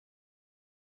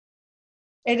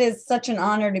It is such an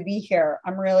honor to be here.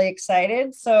 I'm really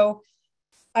excited. So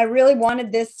I really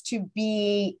wanted this to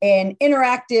be an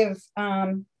interactive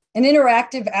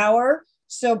hour.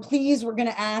 So please, we're going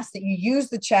to ask that you use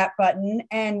the chat button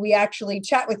and we actually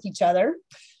chat with each other.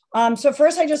 So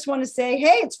first, I just want to say,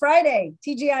 hey, it's Friday,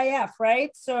 TGIF, right?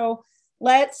 So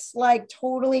let's like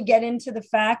totally get into the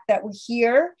fact that we're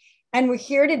here, and we're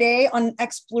here today on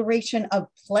exploration of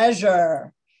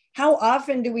pleasure. How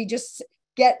often do we just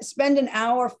spend an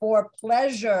hour for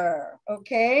pleasure?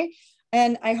 Okay.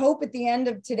 And I hope at the end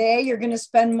of today, you're going to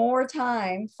spend more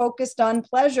time focused on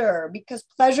pleasure, because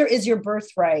pleasure is your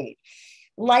birthright.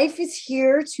 Life is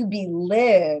here to be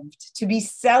lived, to be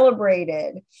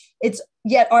celebrated. It's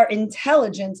yet our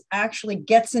intelligence actually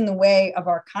gets in the way of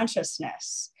our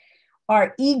consciousness,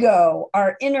 our ego,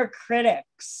 our inner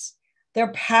critics.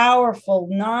 They're powerful,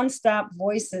 nonstop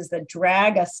voices that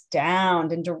drag us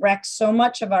down and direct so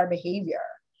much of our behavior.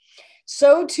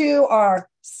 So too our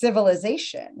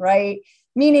civilization, right?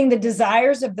 Meaning the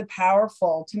desires of the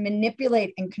powerful to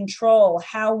manipulate and control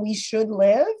how we should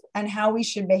live and how we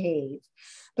should behave.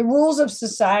 The rules of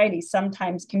society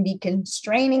sometimes can be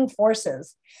constraining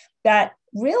forces that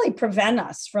really prevent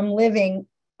us from living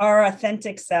our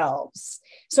authentic selves.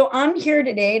 So I'm here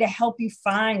today to help you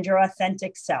find your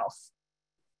authentic self.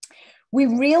 We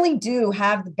really do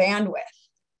have the bandwidth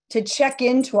to check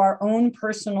into our own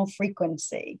personal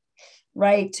frequency,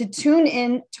 right? To tune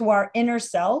in to our inner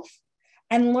self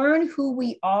and learn who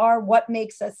we are, what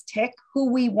makes us tick, who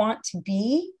we want to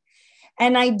be.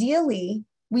 And ideally,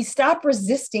 we stop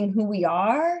resisting who we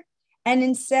are and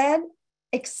instead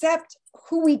accept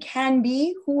who we can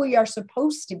be, who we are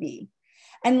supposed to be,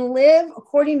 and live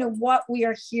according to what we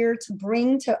are here to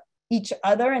bring to each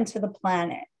other and to the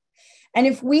planet. And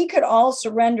if we could all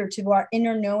surrender to our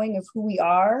inner knowing of who we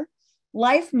are,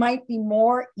 life might be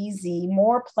more easy,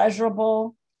 more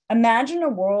pleasurable. Imagine a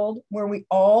world where we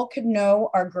all could know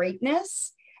our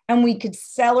greatness and we could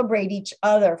celebrate each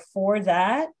other for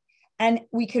that. And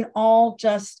we can all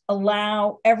just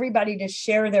allow everybody to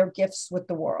share their gifts with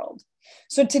the world.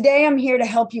 So today I'm here to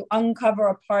help you uncover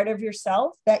a part of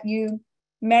yourself that you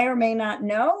may or may not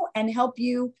know and help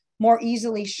you more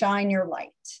easily shine your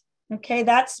light. Okay,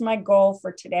 that's my goal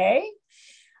for today.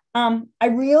 I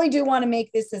really do want to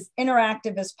make this as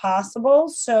interactive as possible.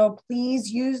 So please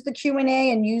use the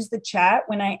Q&A and use the chat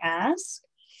when I ask.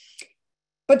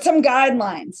 But some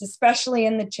guidelines, especially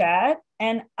in the chat.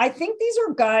 And I think these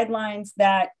are guidelines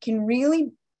that can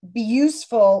really be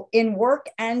useful in work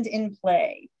and in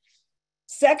play.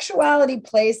 Sexuality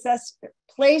play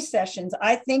sessions,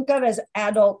 I think of as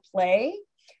adult play,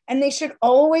 and they should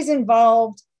always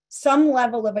involve some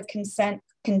level of a consent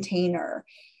container.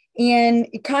 And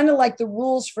kind of like the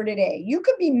rules for today, you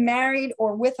could be married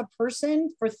or with a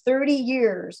person for 30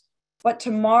 years, but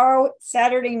tomorrow,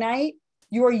 Saturday night,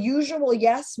 your usual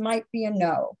yes might be a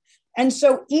no. And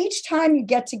so each time you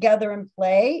get together and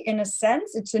play, in a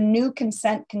sense, it's a new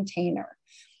consent container.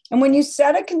 And when you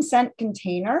set a consent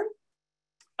container,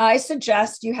 I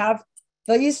suggest you have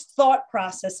these thought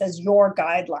process as your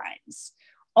guidelines.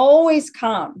 Always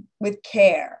come with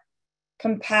care,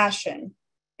 compassion,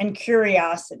 and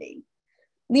curiosity.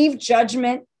 Leave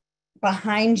judgment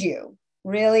behind you,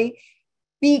 really.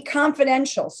 Be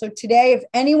confidential. So today, if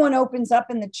anyone opens up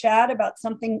in the chat about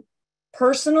something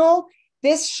personal,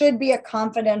 this should be a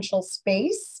confidential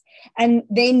space, and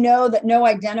they know that no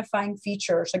identifying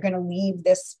features are going to leave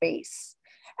this space.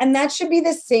 And that should be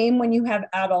the same when you have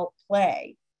adult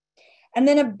play. And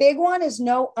then a big one is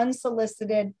no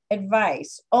unsolicited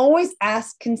advice. Always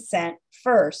ask consent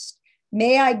first.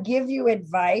 May I give you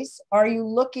advice? Are you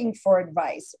looking for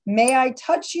advice? May I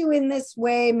touch you in this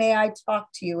way? May I talk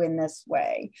to you in this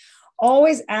way?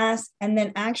 Always ask and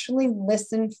then actually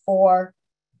listen for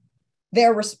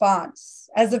their response.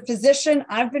 As a physician,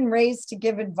 I've been raised to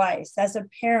give advice. As a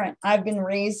parent, I've been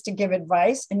raised to give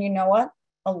advice. And you know what?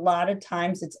 A lot of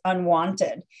times it's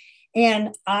unwanted.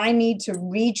 And I need to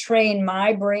retrain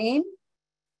my brain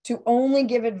to only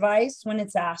give advice when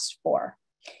it's asked for.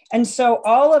 And so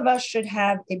all of us should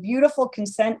have a beautiful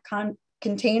consent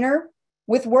container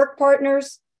with work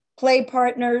partners, play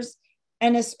partners,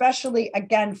 and especially,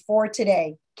 again, for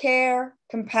today, care,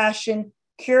 compassion,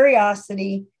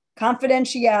 curiosity,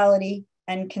 confidentiality,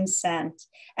 and consent.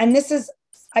 And this is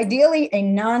ideally a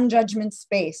non-judgment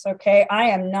space, okay? I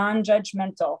am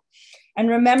non-judgmental. And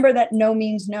remember that no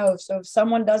means no. So if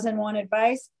someone doesn't want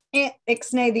advice,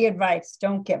 ixnay the advice,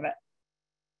 don't give it.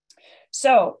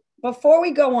 So before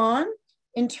we go on,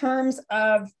 in terms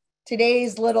of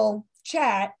today's little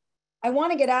chat, I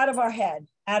want to get out of our head,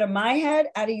 out of my head,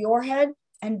 out of your head,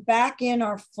 and back in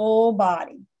our full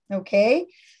body, Okay.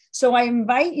 So I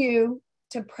invite you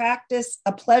to practice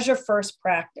a pleasure first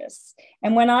practice.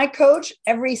 And when I coach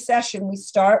every session, we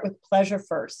start with pleasure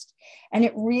first. And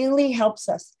it really helps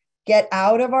us get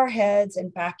out of our heads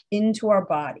and back into our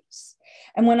bodies.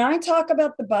 And when I talk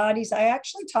about the bodies, I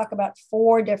actually talk about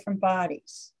 4 different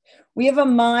bodies. We have a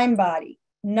mind body,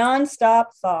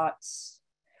 nonstop thoughts.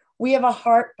 We have a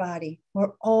heart body.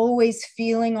 We're always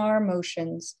feeling our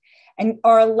emotions. And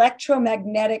our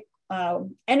electromagnetic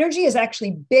energy is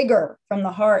actually bigger from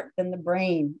the heart than the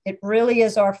brain. It really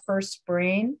is our first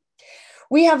brain.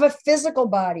 We have a physical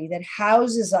body that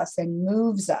houses us and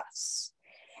moves us.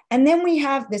 And then we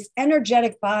have this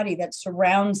energetic body that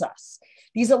surrounds us,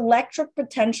 these electric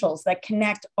potentials that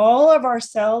connect all of our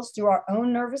cells through our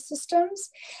own nervous systems,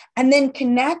 and then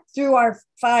connect through our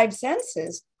 5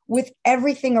 senses with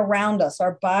everything around us,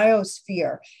 our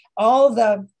biosphere, all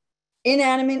the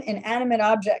inanimate and animate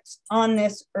objects on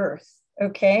this earth,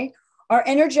 okay? Our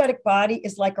energetic body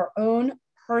is like our own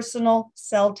personal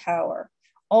cell tower,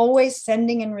 always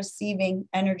sending and receiving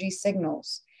energy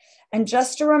signals. And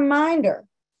just a reminder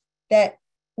that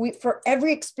for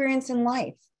every experience in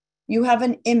life, you have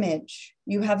an image,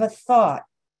 you have a thought,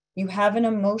 you have an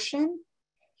emotion,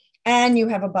 and you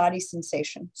have a body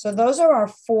sensation. So those are our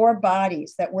 4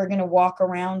 bodies that we're going to walk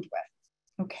around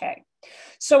with, okay?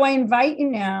 So I invite you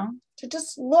now to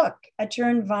just look at your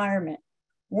environment.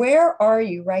 Where are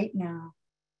you right now?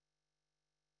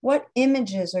 What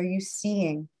images are you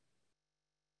seeing?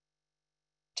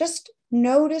 Just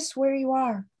notice where you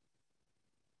are.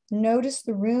 Notice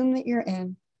the room that you're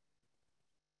in.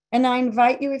 And I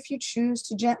invite you, if you choose,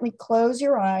 to gently close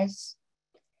your eyes.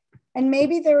 And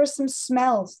maybe there are some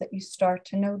smells that you start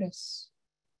to notice.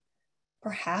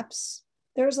 Perhaps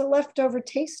there's a leftover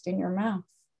taste in your mouth,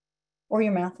 or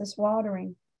your mouth is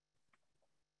watering.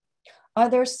 Are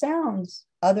there sounds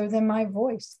other than my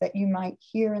voice that you might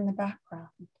hear in the background?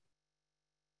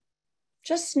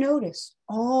 Just notice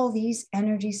all these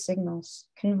energy signals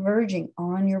converging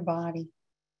on your body.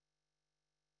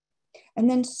 And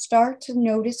then start to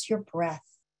notice your breath.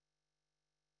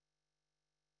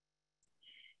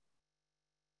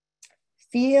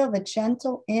 Feel the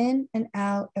gentle in and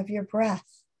out of your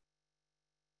breath.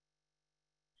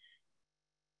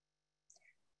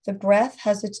 The breath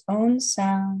has its own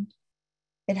sound.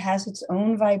 It has its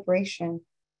own vibration.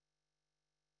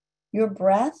 Your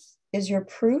breath is your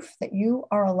proof that you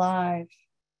are alive.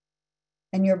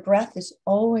 And your breath is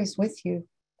always with you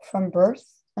from birth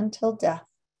until death.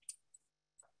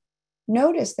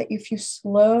 Notice that if you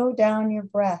slow down your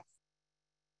breath,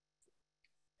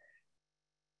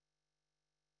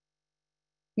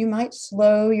 you might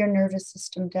slow your nervous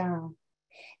system down.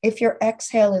 If your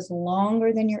exhale is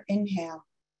longer than your inhale,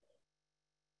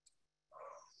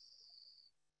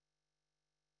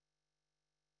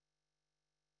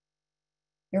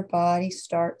 your body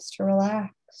starts to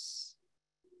relax.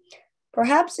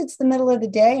 Perhaps it's the middle of the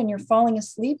day and you're falling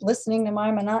asleep listening to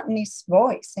my monotonous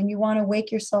voice and you want to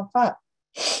wake yourself up.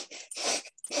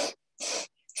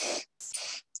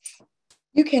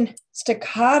 You can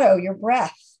staccato your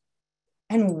breath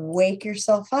and wake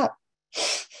yourself up.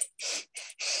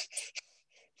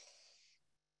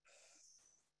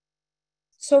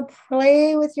 So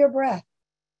play with your breath.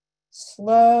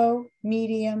 Slow,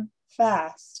 medium,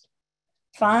 fast.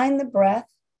 Find the breath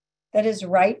that is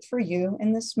right for you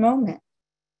in this moment.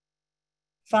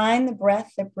 Find the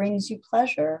breath that brings you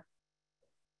pleasure.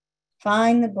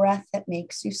 Find the breath that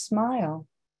makes you smile.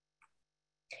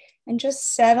 And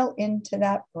just settle into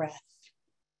that breath.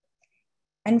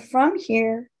 And from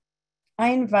here, I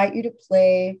invite you to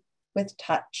play with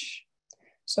touch.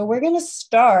 So we're going to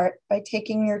start by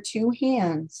taking your 2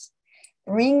 hands,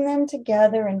 bring them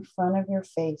together in front of your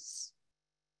face,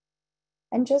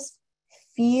 and just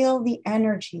feel the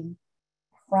energy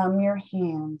from your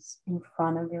hands in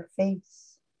front of your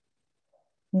face.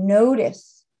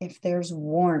 Notice if there's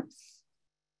warmth.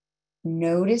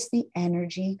 Notice the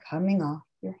energy coming off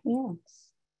your hands.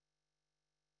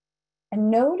 And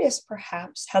notice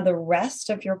perhaps how the rest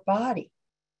of your body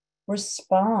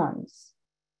responds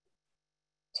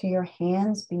to your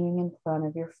hands being in front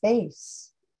of your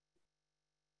face.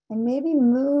 And maybe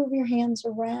move your hands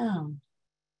around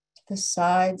to the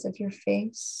sides of your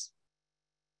face,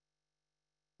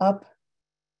 up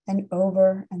and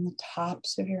over, and the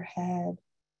tops of your head,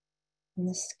 and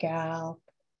the scalp,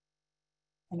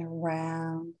 and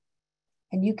around.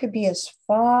 And you could be as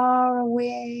far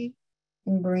away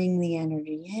and bring the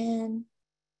energy in.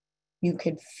 You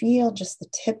could feel just the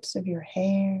tips of your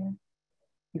hair.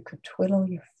 You could twiddle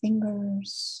your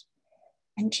fingers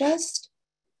and just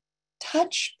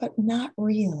touch, but not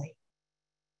really.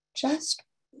 Just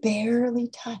barely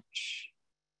touch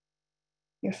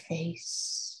your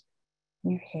face,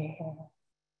 your hair,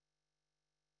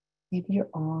 maybe your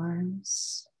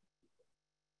arms.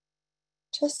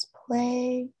 Just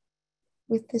play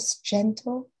with this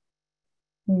gentle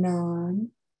non-touch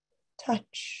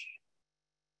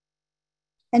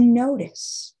and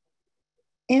notice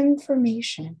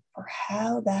information for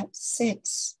how that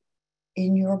sits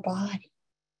in your body.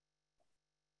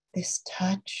 This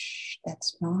touch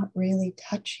that's not really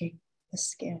touching the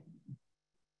skin.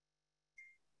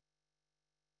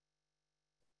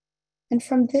 And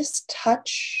from this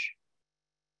touch,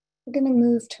 we're going to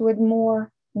move to a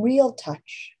more real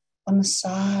touch, a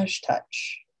massage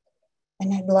touch.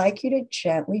 And I'd like you to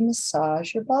gently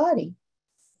massage your body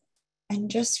and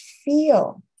just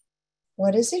feel,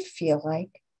 what does it feel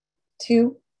like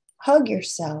to hug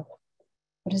yourself?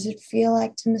 What does it feel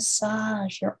like to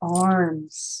massage your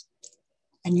arms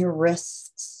and your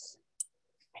wrists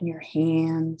and your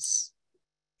hands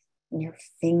and your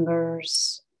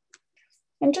fingers?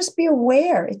 And just be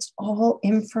aware, it's all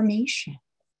information.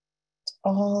 It's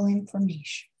all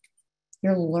information.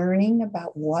 You're learning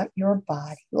about what your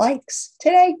body likes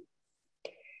today.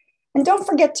 And don't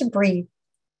forget to breathe.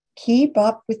 Keep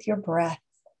up with your breath.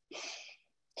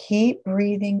 Keep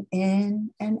breathing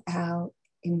in and out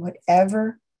in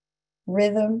whatever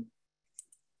rhythm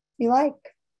you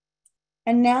like.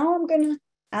 And now I'm going to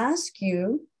ask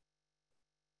you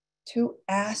to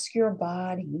ask your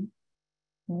body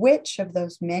which of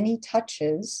those many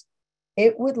touches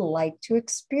it would like to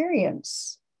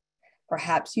experience.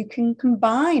 Perhaps you can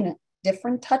combine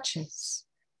different touches.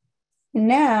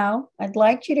 Now, I'd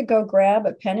like you to go grab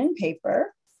a pen and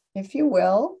paper, if you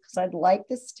will, because I'd like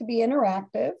this to be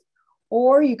interactive.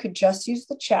 Or you could just use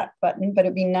the chat button, but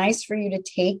it'd be nice for you to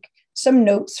take some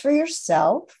notes for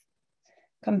yourself,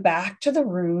 come back to the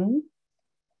room,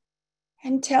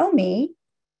 and tell me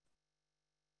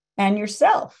and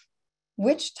yourself,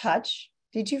 which touch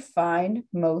did you find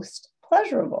most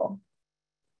pleasurable?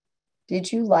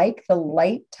 Did you like the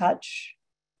light touch,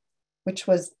 which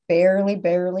was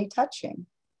barely touching?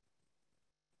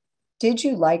 Did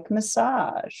you like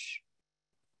massage?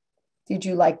 Did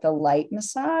you like the light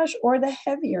massage or the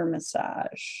heavier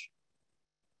massage?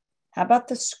 How about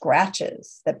the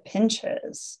scratches, the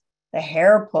pinches, the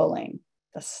hair pulling,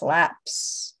 the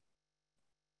slaps?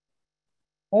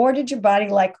 Or did your body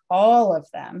like all of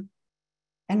them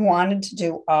and wanted to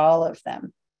do all of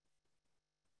them?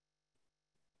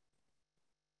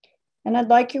 And I'd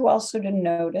like you also to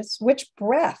notice which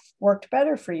breath worked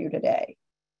better for you today.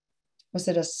 Was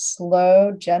it a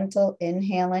slow, gentle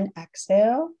inhale and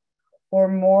exhale, or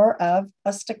more of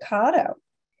a staccato?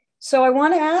 So I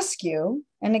want to ask you,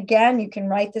 and again, you can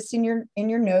write this in your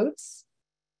notes.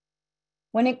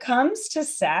 When it comes to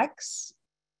sex,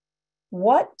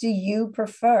 what do you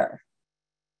prefer?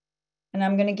 And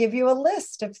I'm going to give you a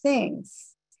list of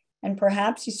things, and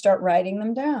perhaps you start writing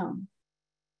them down.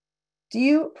 Do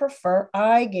you prefer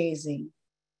eye gazing,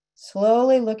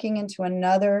 slowly looking into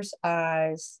another's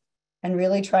eyes and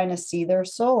really trying to see their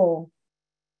soul?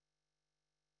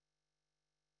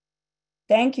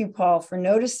 Thank you, Paul, for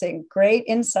noticing. Great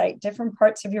insight. Different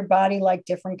parts of your body like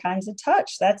different kinds of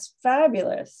touch. That's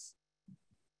fabulous.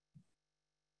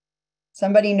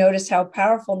 Somebody noticed how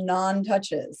powerful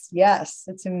non-touch is. Yes,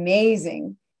 it's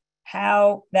amazing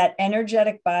how that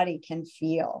energetic body can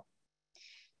feel.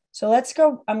 So let's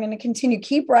go. I'm going to continue.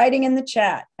 Keep writing in the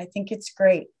chat. I think it's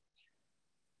great.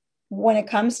 When it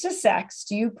comes to sex,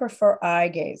 do you prefer eye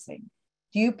gazing?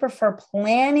 Do you prefer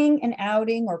planning an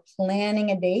outing or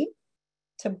planning a date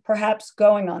to perhaps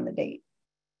going on the date?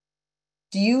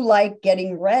 Do you like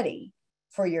getting ready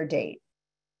for your date?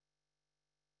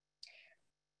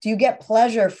 Do you get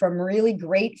pleasure from really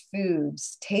great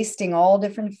foods, tasting all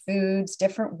different foods,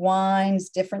 different wines,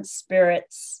 different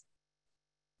spirits,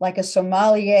 like a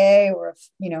sommelier or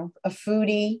a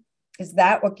foodie? Is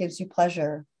that what gives you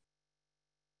pleasure?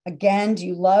 Again, do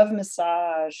you love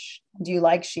massage? Do you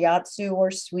like shiatsu or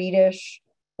Swedish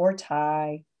or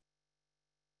Thai?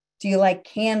 Do you like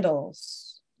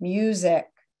candles, music,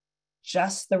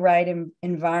 just the right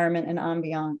environment and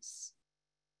ambiance?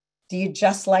 Do you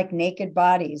just like naked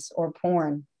bodies or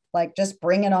porn? Like, just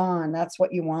bring it on. That's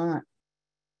what you want.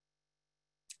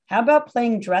 How about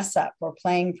playing dress up or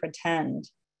playing pretend?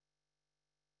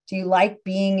 Do you like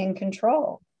being in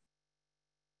control?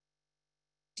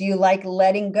 Do you like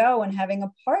letting go and having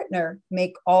a partner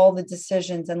make all the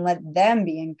decisions and let them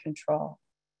be in control?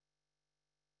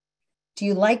 Do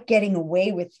you like getting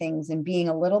away with things and being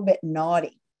a little bit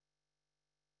naughty?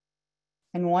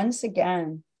 And once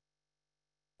again,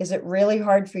 Is it really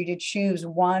hard for you to choose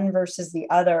one versus the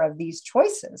other of these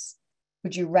choices?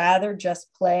 Would you rather just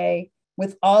play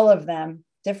with all of them,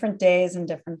 different days and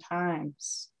different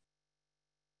times?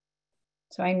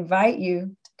 So I invite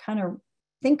you to kind of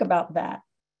think about that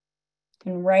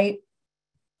and write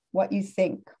what you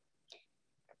think.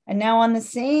 And now on the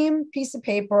same piece of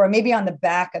paper, or maybe on the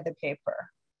back of the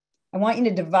paper, I want you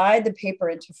to divide the paper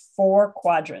into 4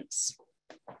 quadrants.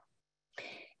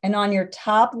 And on your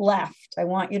top left, I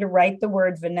want you to write the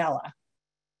word vanilla.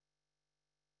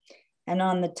 And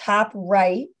on the top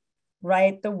right,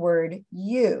 write the word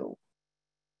you.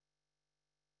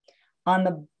 On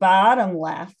the bottom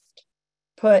left,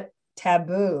 put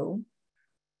taboo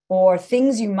or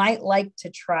things you might like to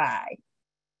try.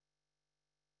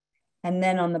 And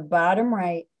then on the bottom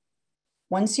right,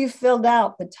 once you've filled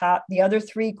out the other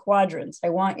 3 quadrants, I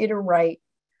want you to write,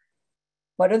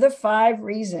 what are the 5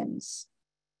 reasons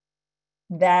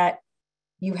that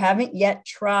you haven't yet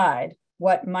tried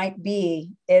what might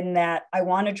be in that I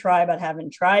want to try but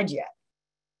haven't tried yet?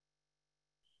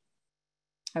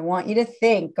 I want you to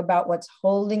think about what's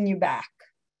holding you back.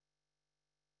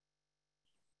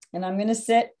 And I'm going to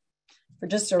sit for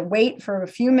just or wait for a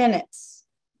few minutes.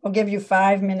 I'll give you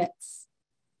 5 minutes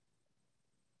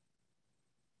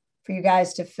for you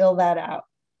guys to fill that out.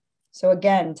 So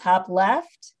again, top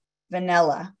left,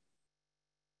 vanilla.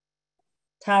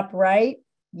 Top right,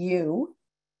 you.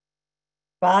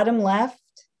 Bottom left,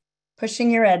 pushing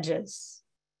your edges.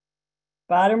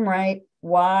 Bottom right,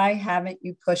 why haven't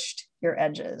you pushed your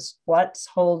edges? What's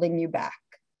holding you back?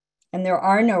 And there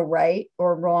are no right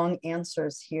or wrong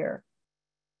answers here.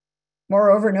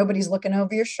 Moreover, nobody's looking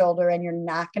over your shoulder and you're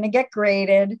not going to get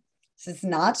graded. This is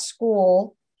not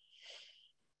school.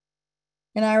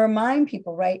 And I remind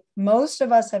people, right? Most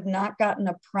of us have not gotten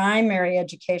a primary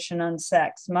education on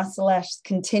sex, much less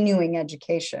continuing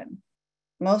education.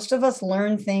 Most of us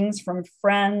learn things from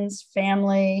friends,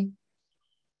 family,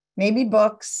 maybe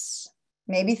books,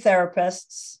 maybe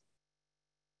therapists.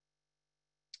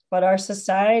 But our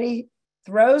society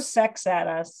throws sex at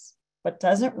us, but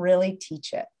doesn't really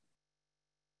teach it.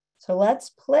 So let's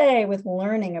play with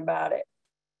learning about it.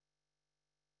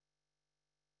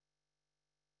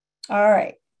 All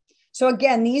right. So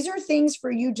again, these are things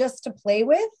for you just to play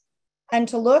with and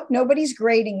to look. Nobody's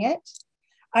grading it.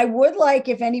 I would like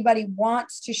if anybody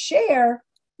wants to share,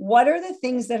 what are the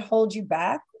things that hold you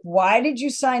back? Why did you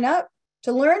sign up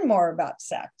to learn more about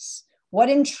sex? What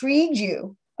intrigued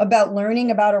you about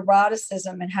learning about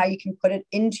eroticism and how you can put it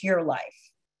into your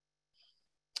life?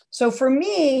 So for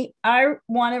me, I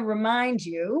want to remind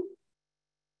you,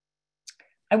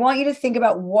 I want you to think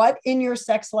about what in your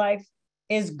sex life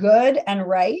is good and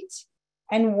right,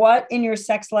 and what in your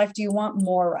sex life do you want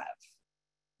more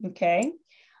of? Okay.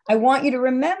 I want you to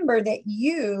remember that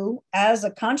you, as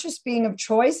a conscious being of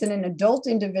choice and an adult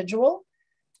individual,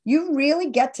 you really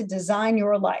get to design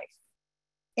your life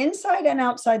inside and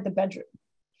outside the bedroom.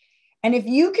 And if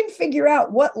you can figure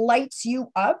out what lights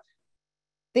you up,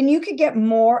 then you could get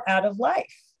more out of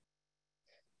life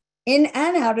in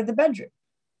and out of the bedroom.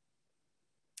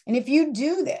 And if you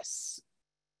do this,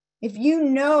 if you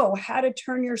know how to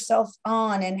turn yourself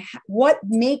on and what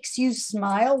makes you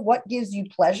smile, what gives you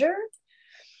pleasure,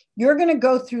 you're going to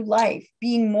go through life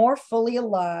being more fully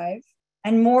alive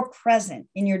and more present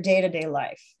in your day-to-day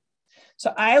life.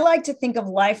 So I like to think of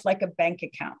life like a bank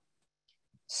account.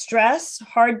 Stress,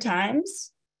 hard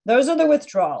times, those are the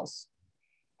withdrawals.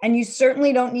 And you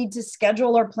certainly don't need to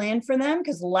schedule or plan for them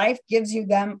because life gives you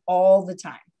them all the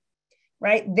time,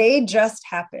 right? They just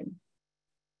happen.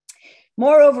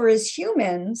 Moreover, as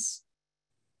humans,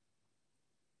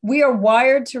 we are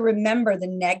wired to remember the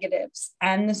negatives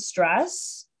and the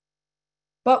stress,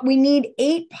 but we need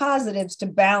 8 positives to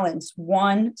balance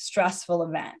one stressful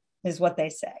event, is what they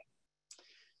say.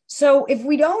 So if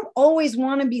we don't always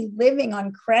want to be living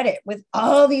on credit with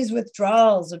all these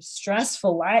withdrawals of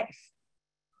stressful life,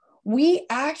 we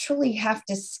actually have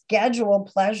to schedule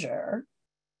pleasure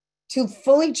to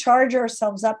fully charge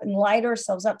ourselves up and light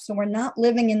ourselves up so we're not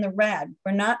living in the red,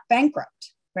 we're not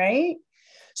bankrupt, right?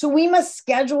 So we must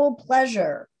schedule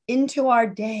pleasure into our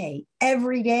day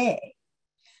every day.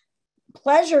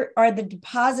 Pleasure are the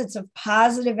deposits of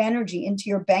positive energy into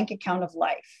your bank account of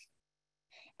life.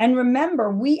 And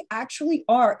remember, we actually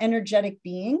are energetic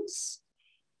beings.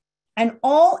 And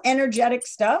all energetic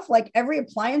stuff, like every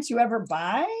appliance you ever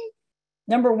buy,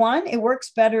 number one, it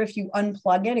works better if you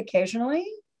unplug it occasionally.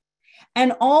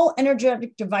 And all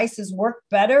energetic devices work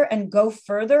better and go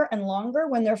further and longer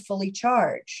when they're fully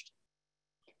charged.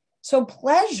 So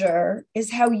pleasure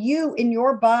is how you in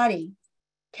your body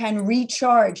can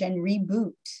recharge and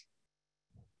reboot.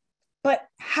 but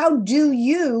how do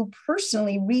you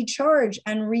personally recharge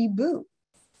and reboot?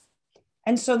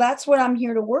 And so that's what I'm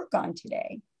here to work on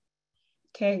today.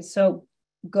 Okay, so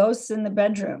ghosts in the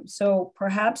bedroom. So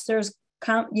perhaps there's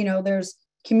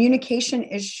communication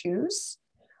issues,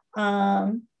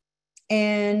 and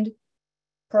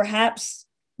perhaps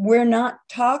we're not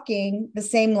talking the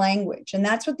same language. And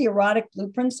that's what the erotic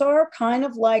blueprints are, kind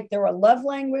of like there are love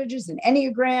languages and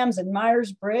Enneagrams and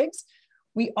Myers-Briggs.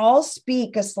 We all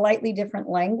speak a slightly different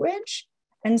language.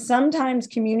 And sometimes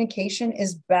communication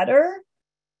is better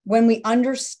when we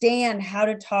understand how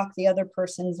to talk the other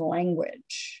person's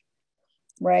language,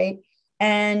 right?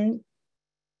 And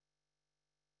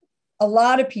a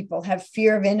lot of people have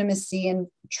fear of intimacy and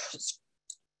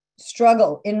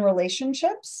struggle in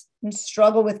relationships and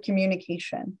struggle with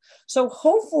communication. So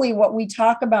hopefully what we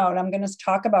talk about, I'm going to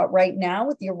talk about right now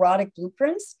with the erotic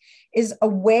blueprints, is a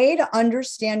way to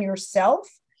understand yourself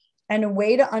and a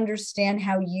way to understand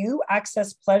how you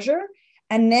access pleasure,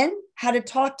 and then how to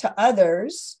talk to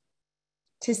others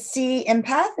to see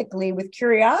empathically with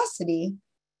curiosity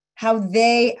how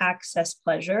they access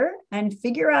pleasure and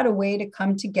figure out a way to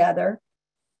come together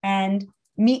and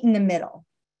meet in the middle.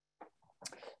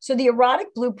 So the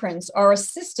erotic blueprints are a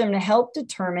system to help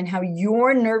determine how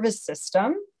your nervous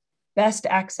system best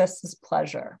accesses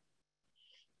pleasure.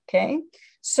 Okay,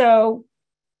 so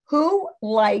who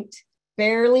liked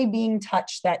barely being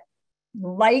touched, that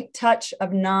light touch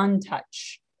of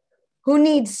non-touch? Who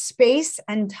needs space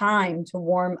and time to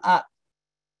warm up?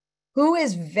 Who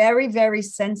is very, very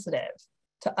sensitive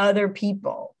to other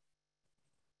people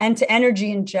and to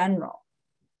energy in general?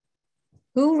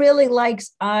 Who really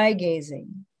likes eye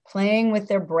gazing, playing with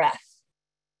their breath,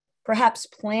 perhaps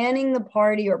planning the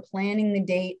party or planning the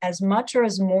date as much or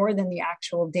as more than the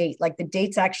actual date, like the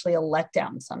date's actually a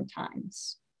letdown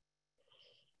sometimes?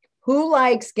 Who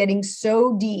likes getting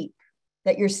so deep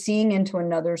that you're seeing into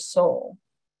another soul?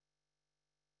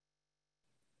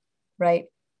 Right?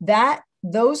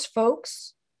 Those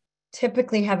folks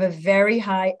typically have a very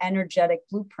high energetic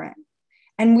blueprint.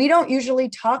 And we don't usually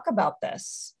talk about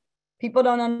this. People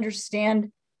don't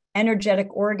understand energetic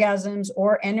orgasms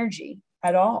or energy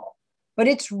at all, but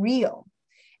it's real.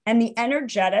 And the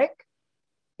energetic,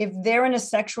 if they're in a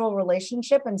sexual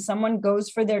relationship and someone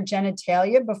goes for their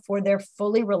genitalia before they're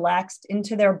fully relaxed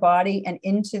into their body and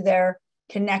into their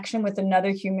connection with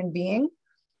another human being,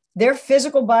 their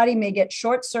physical body may get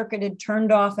short-circuited, turned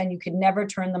off, and you could never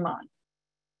turn them on.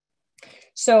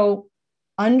 So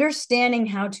understanding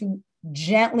how to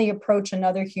gently approach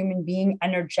another human being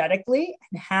energetically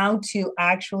and how to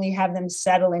actually have them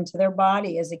settle into their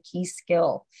body is a key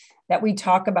skill that we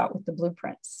talk about with the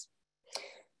blueprints.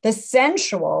 The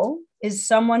sensual is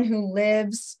someone who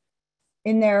lives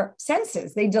in their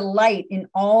senses. They delight in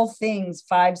all things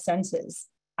five senses.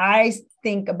 I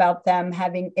think about them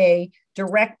having a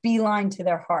direct beeline to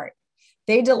their heart.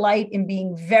 They delight in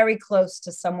being very close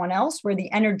to someone else where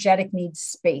the energetic needs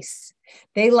space.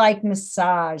 They like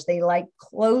massage. They like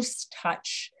close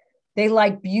touch. They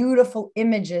like beautiful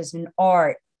images and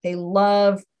art. They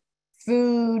love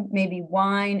food, maybe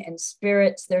wine and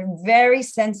spirits. They're very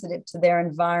sensitive to their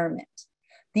environment.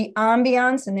 The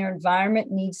ambiance in their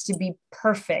environment needs to be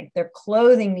perfect. Their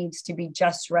clothing needs to be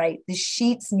just right. The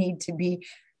sheets need to be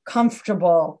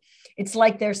comfortable. It's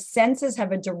like their senses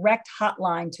have a direct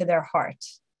hotline to their heart.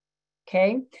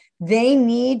 Okay. They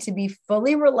need to be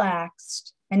fully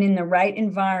relaxed and in the right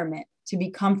environment to be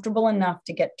comfortable enough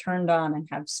to get turned on and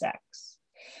have sex.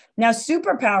 Now,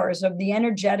 superpowers of the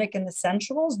energetic and the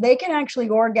sensuals, they can actually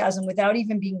orgasm without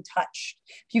even being touched.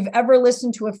 If you've ever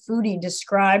listened to a foodie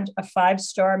describe a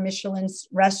 5-star Michelin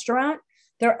restaurant,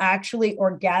 they're actually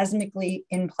orgasmically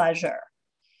in pleasure.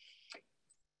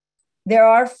 There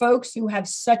are folks who have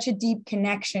such a deep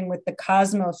connection with the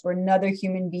cosmos or another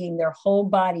human being, their whole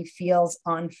body feels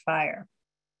on fire.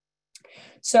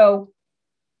 So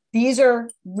these are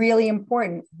really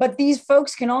important, but these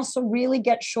folks can also really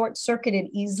get short-circuited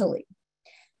easily.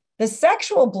 The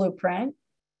sexual blueprint,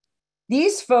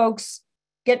 these folks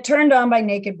get turned on by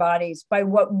naked bodies, by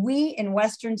what we in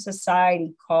Western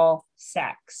society call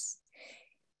sex.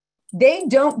 They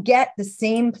don't get the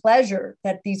same pleasure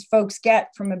that these folks get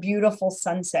from a beautiful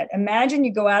sunset. Imagine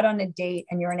you go out on a date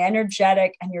and you're an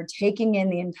energetic and you're taking in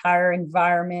the entire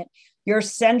environment. You're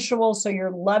sensual, so you're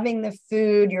loving the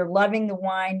food, you're loving the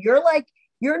wine. You're like,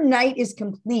 your night is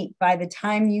complete by the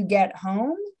time you get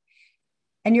home.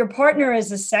 And your partner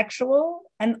is a sexual,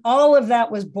 and all of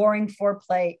that was boring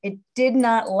foreplay. It did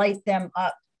not light them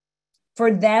up.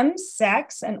 For them,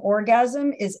 sex and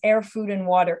orgasm is air, food, and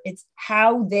water. It's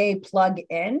how they plug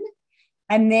in,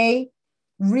 and they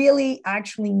really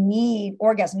actually need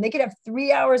orgasm. They could have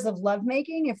 3 hours of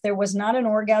lovemaking. If there was not an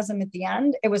orgasm at the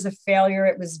end, it was a failure.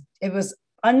 It was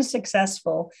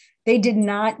unsuccessful. They did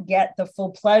not get the full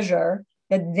pleasure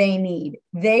that they need.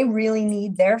 They really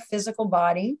need their physical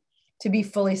body to be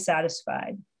fully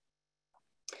satisfied.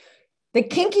 The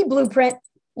kinky blueprint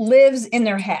lives in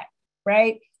their head,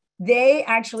 right? They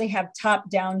actually have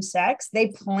top-down sex. They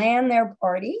plan their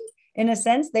party, in a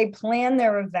sense. They plan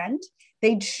their event.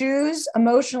 They choose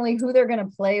emotionally who they're going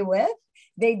to play with.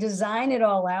 They design it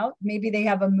all out. Maybe they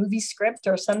have a movie script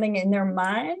or something in their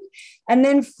mind. And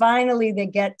then finally, they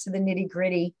get to the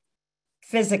nitty-gritty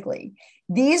physically.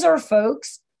 These are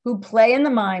folks who play in the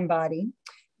mind body.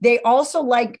 They also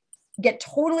get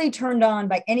totally turned on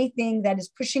by anything that is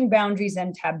pushing boundaries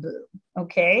and taboo.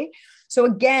 Okay. So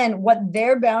again, what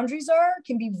their boundaries are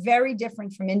can be very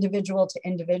different from individual to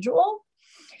individual,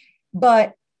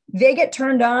 but they get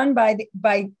turned on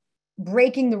by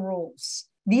breaking the rules.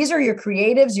 These are your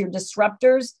creatives, your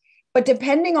disruptors, but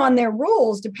depending on their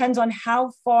rules depends on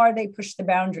how far they push the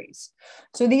boundaries.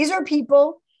 So these are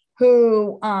people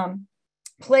who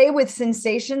play with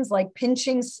sensations like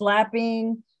pinching,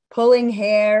 slapping, pulling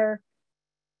hair,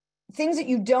 things that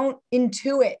you don't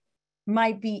intuit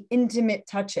might be intimate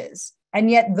touches,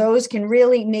 and yet those can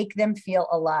really make them feel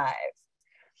alive.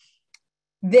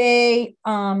 There's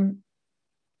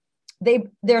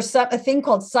a thing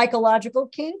called psychological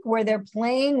kink where they're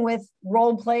playing with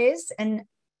role plays and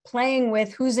playing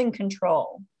with who's in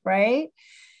control, right?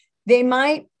 They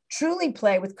might truly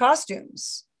play with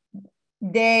costumes.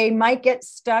 They might get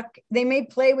stuck. They may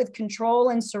play with control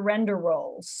and surrender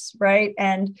roles, right?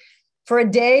 And for a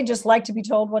day, just like to be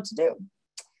told what to do.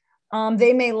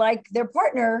 They may like their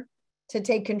partner to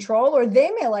take control, or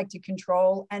they may like to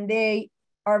control, and they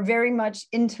are very much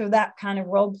into that kind of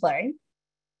role play.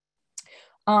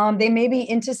 They may be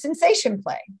into sensation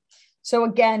play. So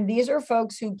again, these are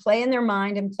folks who play in their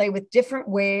mind and play with different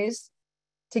ways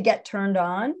to get turned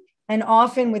on, and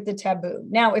often with the taboo.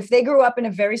 Now, if they grew up in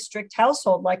a very strict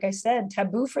household, like I said,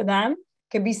 taboo for them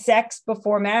could be sex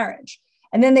before marriage.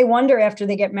 And then they wonder after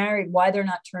they get married why they're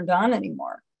not turned on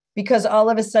anymore, because all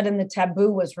of a sudden the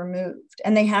taboo was removed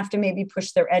and they have to maybe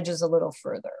push their edges a little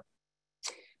further.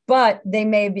 But they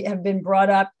may have been brought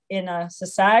up in a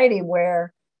society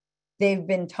where they've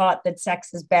been taught that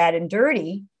sex is bad and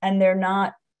dirty, and they're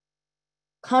not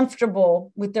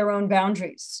comfortable with their own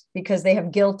boundaries because they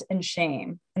have guilt and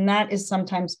shame. And that is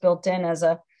sometimes built in as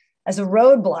a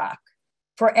roadblock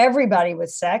for everybody with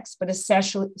sex, but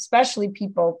especially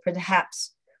people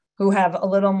perhaps who have a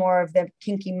little more of the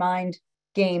kinky mind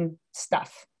game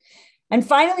stuff. And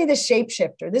finally, the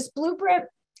shapeshifter. This blueprint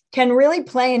can really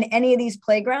play in any of these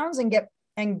playgrounds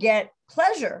and get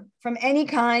pleasure from any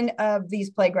kind of these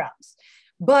playgrounds.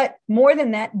 But more than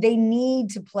that, they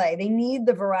need to play. They need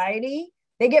the variety.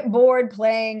 They get bored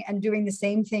playing and doing the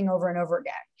same thing over and over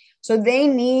again. So they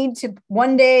need to,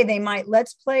 one day they might,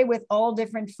 let's play with all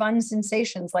different fun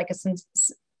sensations like a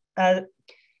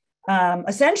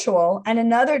sensual. And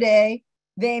another day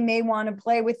they may want to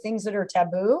play with things that are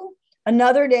taboo.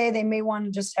 Another day they may want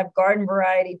to just have garden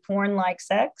variety porn-like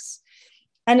sex.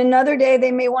 And another day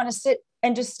they may want to sit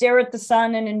and just stare at the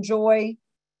sun and enjoy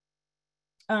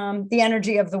the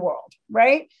energy of the world,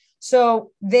 right?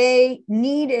 So they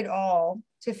need it all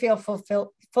to feel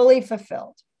fully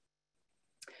fulfilled.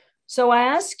 So I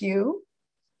ask you,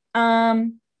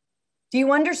 do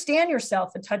you understand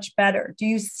yourself a touch better? Do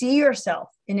you see yourself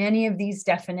in any of these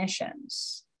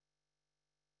definitions?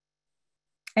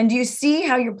 And do you see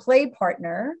how your play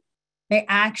partner may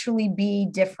actually be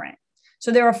different?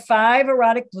 So there are 5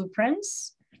 erotic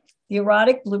blueprints. The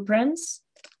erotic blueprints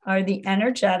are the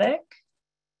energetic,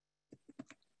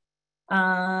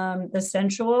 the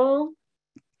sensual,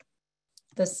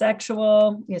 the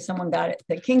sexual, yeah, someone got it,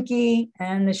 the kinky,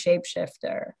 and the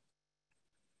shapeshifter.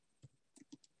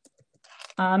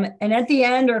 And at the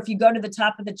end, or if you go to the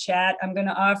top of the chat, I'm going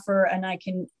to offer, and I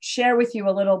can share with you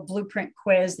a little blueprint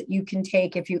quiz that you can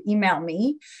take if you email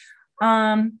me.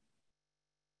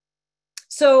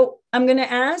 So I'm going to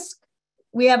ask,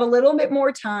 we have a little bit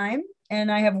more time,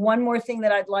 and I have one more thing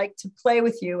that I'd like to play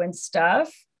with you and stuff,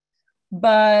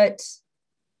 but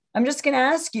I'm just going to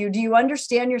ask you, do you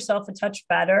understand yourself a touch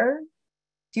better?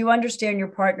 Do you understand your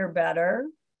partner better?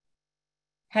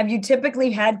 Have you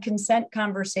typically had consent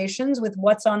conversations with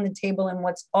what's on the table and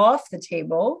what's off the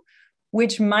table,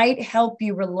 which might help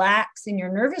you relax in your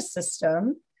nervous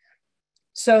system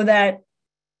so that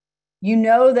you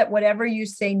know that whatever you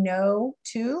say no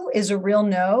to is a real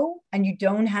no, and you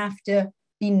don't have to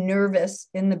be nervous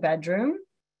in the bedroom?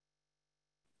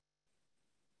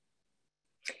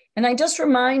 And I just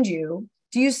remind you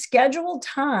Do you schedule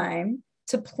time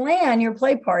to plan your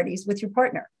play parties with your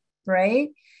partner, right?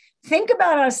 Think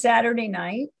about on a Saturday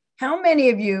night, how many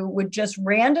of you would just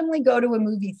randomly go to a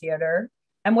movie theater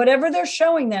and whatever they're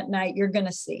showing that night, you're going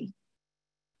to see?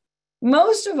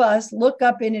 Most of us look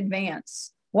up in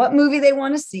advance what movie they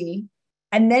want to see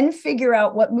and then figure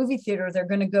out what movie theater they're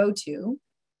going to go to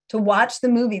watch the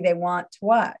movie they want to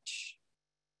watch.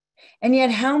 And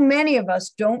yet, how many of us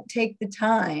don't take the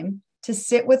time to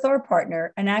sit with our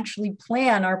partner and actually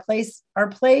plan our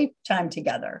play time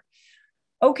together?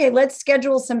 Okay, let's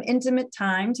schedule some intimate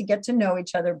time to get to know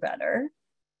each other better.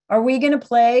 Are we going to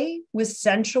play with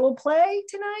sensual play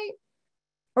tonight?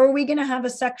 Or are we going to have a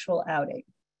sexual outing?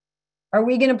 Are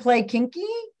we going to play kinky?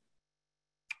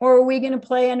 Or are we going to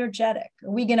play energetic? Are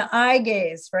we going to eye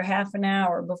gaze for half an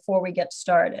hour before we get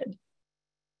started?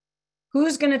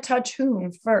 Who's going to touch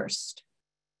whom first?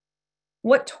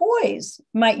 What toys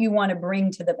might you want to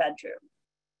bring to the bedroom?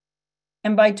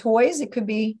 And by toys, it could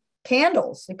be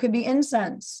candles, it could be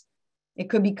incense, it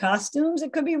could be costumes,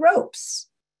 it could be ropes.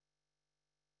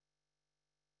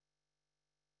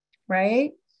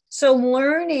 Right? So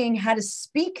learning how to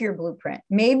speak your blueprint.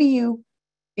 Maybe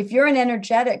if you're an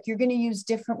energetic, you're going to use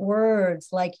different words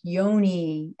like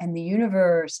yoni and the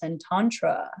universe and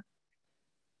tantra.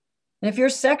 And if you're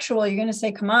sexual, you're going to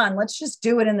say, come on, let's just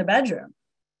do it in the bedroom.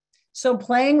 So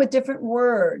playing with different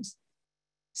words,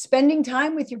 spending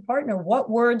time with your partner, what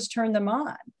words turn them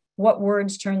on? What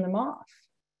words turn them off?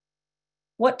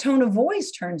 What tone of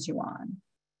voice turns you on?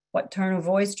 What tone of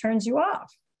voice turns you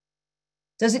off?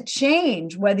 Does it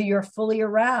change whether you're fully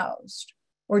aroused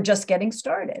or just getting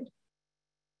started?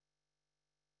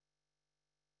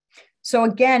 So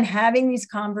again, having these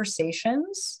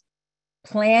conversations,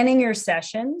 planning your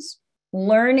sessions,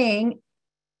 learning.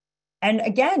 And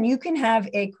again, you can have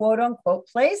a quote unquote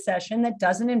play session that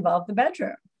doesn't involve the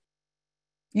bedroom.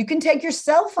 You can take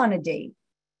yourself on a date,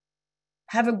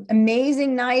 have an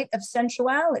amazing night of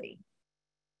sensuality,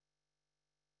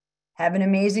 have an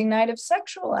amazing night of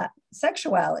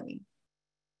sexuality.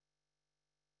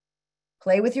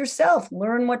 Play with yourself,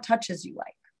 learn what touches you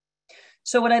like.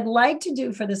 So what I'd like to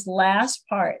do for this last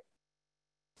part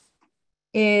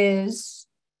is,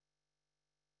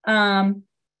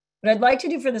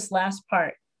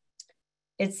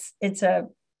 it's a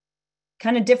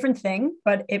kind of different thing,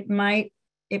 but it might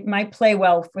play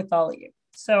well with all of you.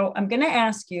 So I'm going to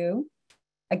ask you,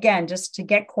 again, just to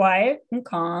get quiet and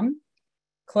calm,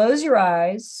 close your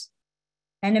eyes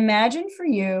and imagine for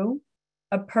you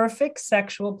a perfect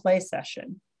sexual play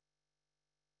session.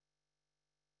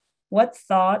 What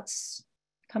thoughts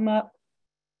come up?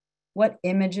 What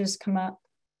images come up?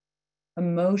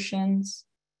 Emotions,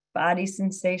 body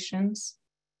sensations.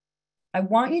 I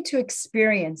want you to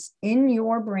experience in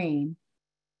your brain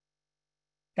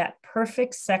that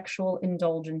perfect sexual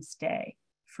indulgence day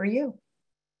for you.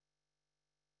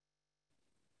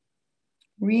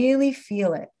 Really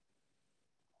feel it.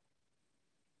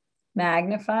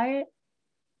 Magnify it.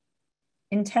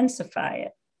 Intensify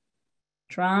it.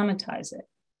 Dramatize it.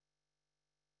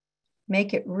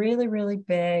 Make it really, really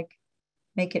big.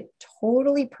 Make it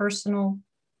totally personal.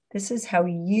 This is how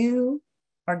you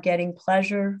are getting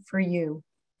pleasure for you.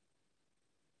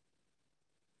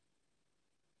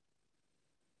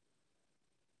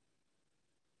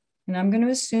 And I'm going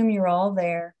to assume you're all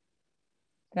there,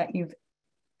 that you've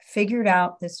figured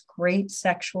out this great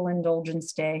sexual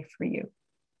indulgence day for you.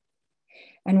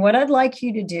 And what I'd like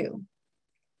you to do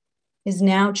is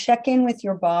now check in with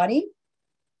your body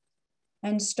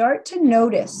and start to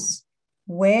notice,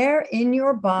 where in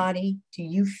your body do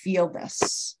you feel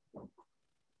this?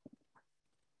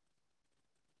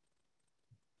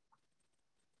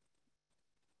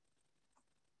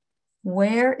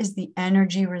 Where is the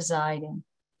energy residing?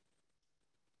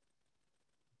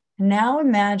 Now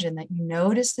imagine that you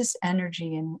notice this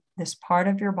energy in this part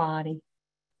of your body.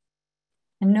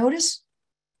 And notice,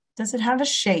 does it have a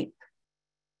shape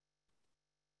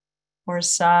or a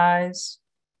size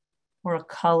or a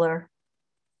color?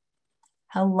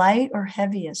 How light or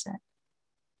heavy is it?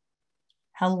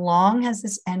 How long has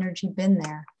this energy been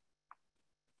there?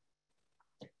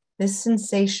 This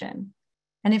sensation.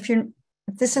 And if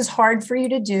this is hard for you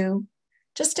to do,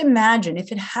 just imagine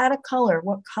if it had a color,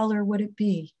 what color would it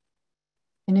be?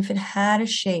 And if it had a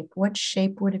shape, what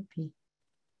shape would it be?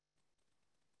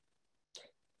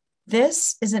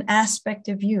 This is an aspect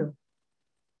of you.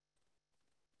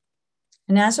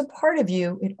 And as a part of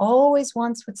you, it always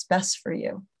wants what's best for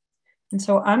you. And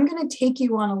so I'm going to take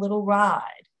you on a little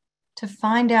ride to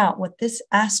find out what this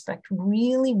aspect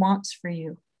really wants for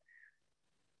you.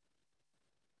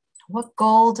 What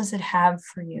goal does it have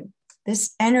for you?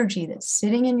 this energy that's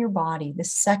sitting in your body,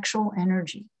 this sexual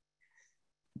energy,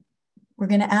 we're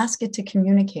going to ask it to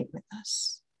communicate with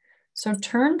us. So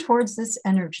turn towards this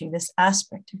energy, this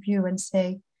aspect of you, and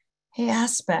say, hey,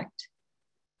 aspect,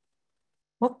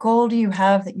 what goal do you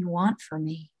have that you want for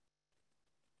me?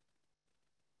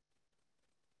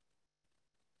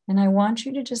 And I want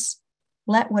you to just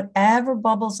let whatever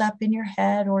bubbles up in your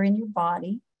head or in your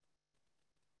body,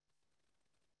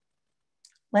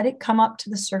 let it come up to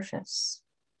the surface.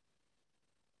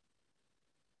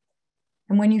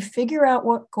 And when you figure out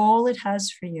what goal it has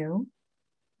for you,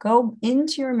 go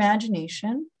into your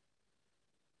imagination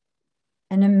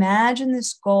and imagine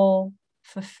this goal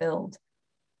fulfilled.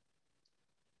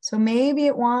 So maybe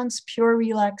it wants pure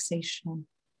relaxation.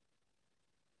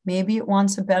 Maybe it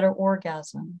wants a better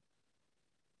orgasm.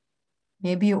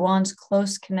 Maybe it wants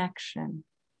close connection,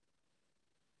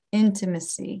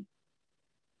 intimacy.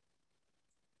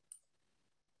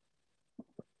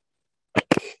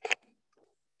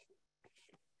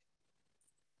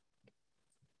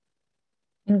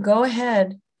 And go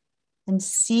ahead and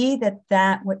see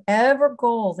that whatever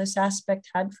goal this aspect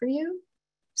had for you,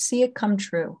 see it come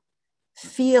true.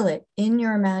 Feel it in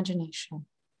your imagination.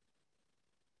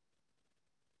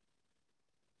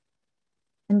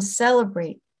 And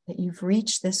celebrate that you've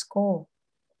reached this goal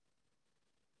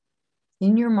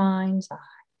in your mind's eye.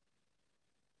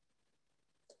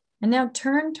 And now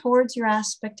turn towards your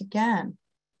aspect again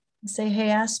and say, hey,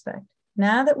 aspect,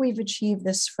 now that we've achieved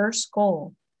this first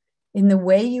goal in the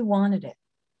way you wanted it,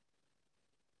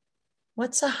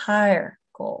 what's a higher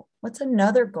goal? What's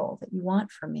another goal that you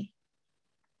want from me?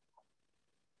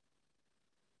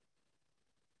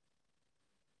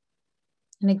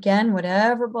 And again,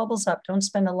 whatever bubbles up, don't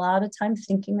spend a lot of time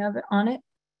thinking on it.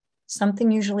 Something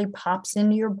usually pops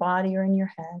into your body or in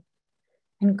your head.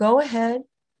 And go ahead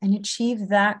and achieve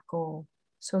that goal.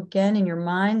 So again, in your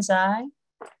mind's eye,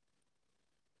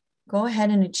 go ahead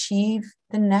and achieve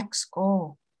the next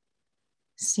goal.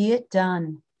 See it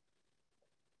done.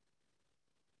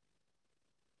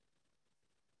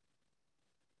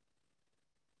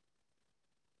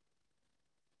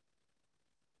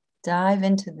 Dive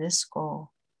into this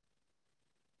goal.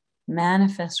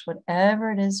 Manifest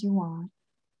whatever it is you want.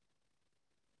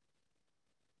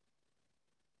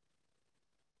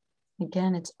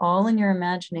 Again, it's all in your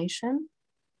imagination,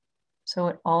 so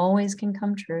it always can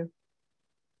come true.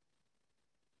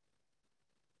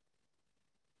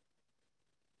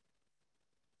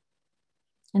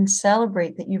 And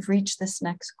celebrate that you've reached this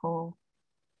next goal.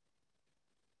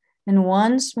 And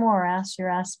once more, ask your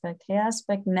aspect, hey,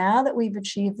 aspect, now that we've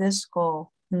achieved this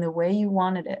goal in the way you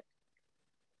wanted it,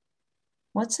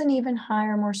 what's an even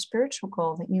higher, more spiritual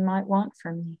goal that you might want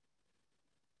from me?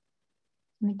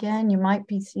 And again, you might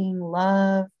be seeing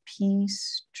love,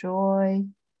 peace, joy,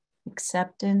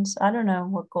 acceptance. I don't know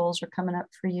what goals are coming up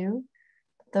for you,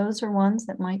 but those are ones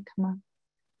that might come up.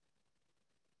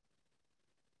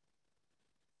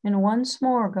 And once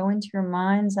more, go into your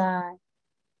mind's eye.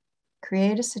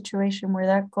 Create a situation where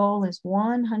that goal is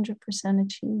 100%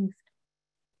 achieved.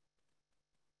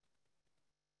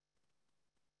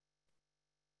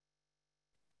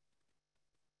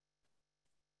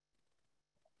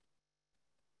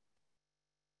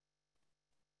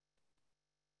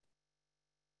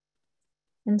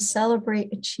 And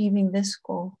celebrate achieving this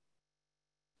goal.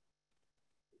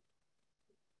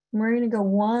 And we're going to go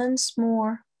once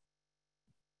more.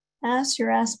 Ask your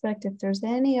aspect if there's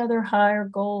any other higher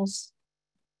goals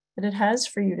that it has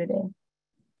for you today.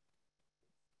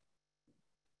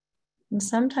 And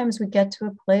sometimes we get to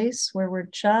a place where we're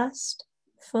just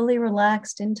fully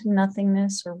relaxed into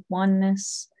nothingness or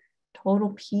oneness,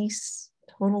 total peace,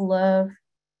 total love.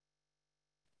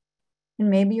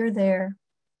 And maybe you're there.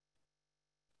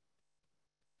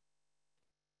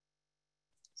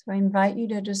 So I invite you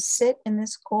to just sit in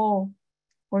this goal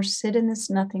or sit in this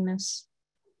nothingness.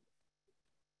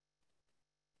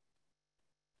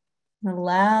 And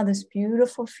allow this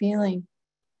beautiful feeling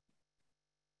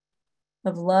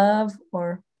of love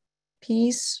or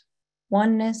peace,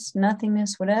 oneness,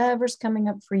 nothingness, whatever's coming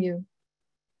up for you.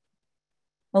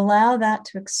 Allow that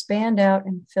to expand out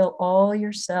and fill all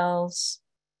your cells.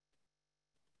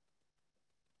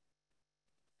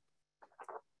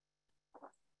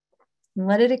 And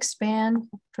let it expand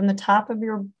from the top of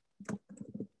your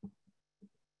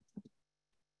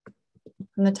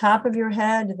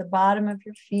head to the bottom of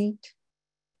your feet,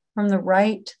 from the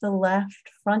right to the left,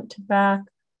 front to back,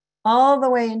 all the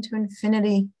way into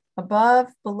infinity, above,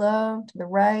 below, to the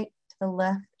right, to the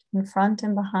left, in front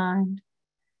and behind.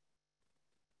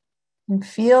 And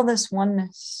feel this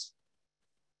oneness.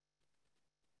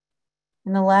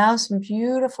 And allow some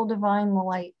beautiful divine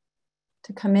light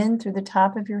to come in through the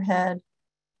top of your head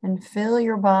and fill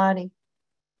your body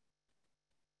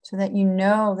so that you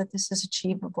know that this is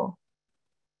achievable.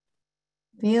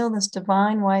 Feel this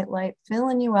divine white light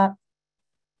filling you up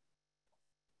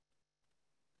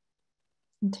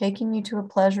and taking you to a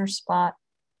pleasure spot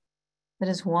that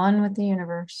is one with the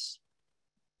universe.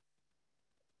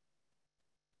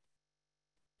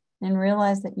 And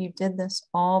realize that you did this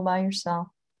all by yourself.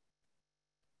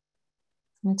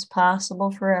 And it's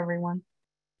possible for everyone.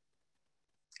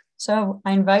 So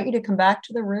I invite you to come back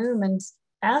to the room and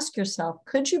ask yourself,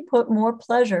 could you put more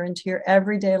pleasure into your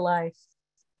everyday life?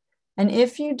 And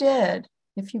if you did,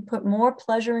 if you put more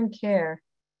pleasure and care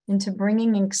into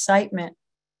bringing excitement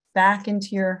back into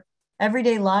your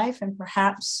everyday life and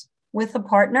perhaps with a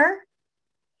partner,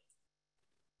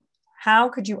 how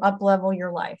could you up-level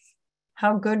your life?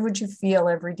 How good would you feel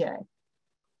every day?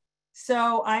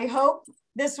 So I hope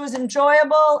this was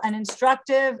enjoyable and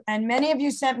instructive, and many of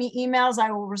you sent me emails.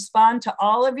 I will respond to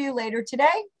all of you later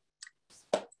today.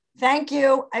 Thank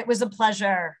you. It was a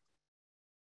pleasure.